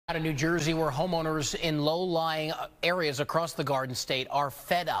Out of New Jersey, where homeowners in low-lying areas across the Garden State are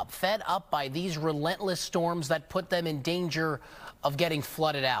fed up by these relentless storms that put them in danger of getting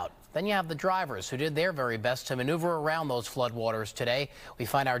flooded out. Then you have the drivers who did their very best to maneuver around those floodwaters today. We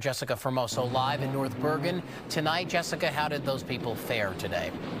find our Jessica Formoso live in North Bergen tonight. Jessica, how did those people fare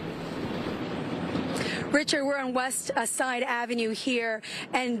today? Richard, we're on West Side Avenue here,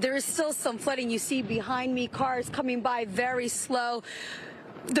 and there is still some flooding. You see behind me cars coming by very slow.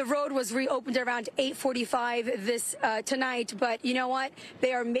 The road was reopened around 8:45 tonight, but you know what?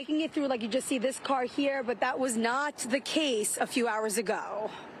 They are making it through, like you just see this car here, but that was not the case a few hours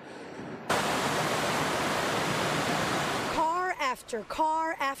ago. Car after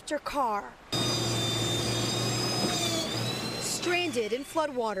car after car, stranded in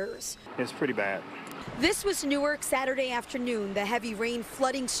floodwaters. It's pretty bad. This was Newark Saturday afternoon, the heavy rain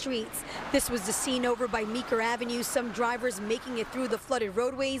flooding streets. This was the scene over by Meeker Avenue, some drivers making it through the flooded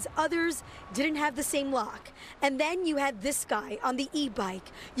roadways, others didn't have the same luck. And then you had this guy on the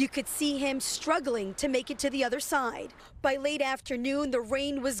e-bike. You could see him struggling to make it to the other side. By late afternoon, the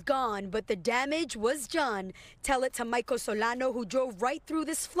rain was gone, but the damage was done. Tell it to Michael Solano, who drove right through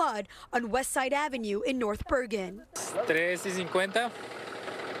this flood on West Side Avenue in North Bergen. 3:50.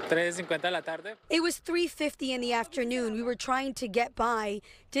 It was 3:50 in the afternoon. We were trying to get by.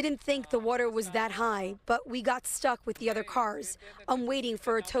 Didn't think the water was that high, but we got stuck with the other cars. I'm waiting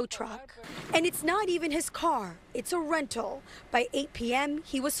for a tow truck. And it's not even his car. It's a rental. By 8 p.m.,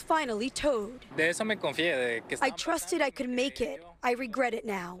 he was finally towed. I trusted I could make it. I regret it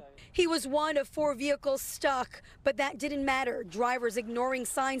now. He was one of 4 vehicles stuck, but that didn't matter. Drivers ignoring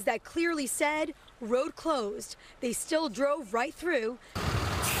signs that clearly said, road closed. They still drove right through.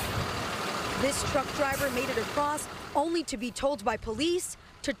 This truck driver made it across only to be told by police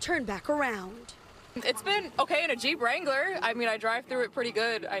to turn back around. It's been okay in a Jeep Wrangler. I mean, I drive through it pretty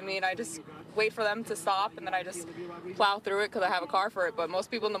good. I mean, I just wait for them to stop and then I just plow through it because I have a car for it. But most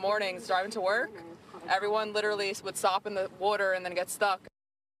people in the mornings driving to work, everyone literally would stop in the water and then get stuck.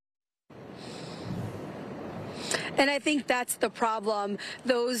 And I think that's the problem.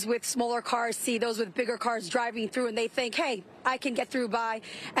 Those with smaller cars see those with bigger cars driving through and they think, hey, I can get through by,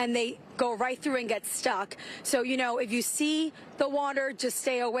 and they go right through and get stuck. So, you know, if you see the water, just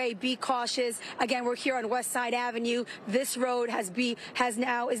stay away, be cautious. Again, we're here on West Side Avenue. This road is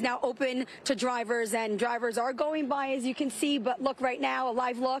now open to drivers, and drivers are going by, as you can see. But look right now, a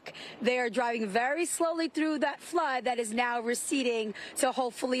live look. They are driving very slowly through that flood that is now receding. So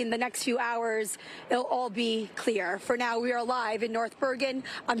hopefully in the next few hours, it'll all be clear. For now, we are live in North Bergen.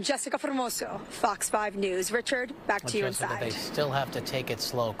 I'm Jessica Formoso, Fox 5 News. Richard, back to you inside. They still have to take it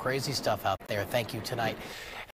slow. Crazy stuff out there. Thank you tonight.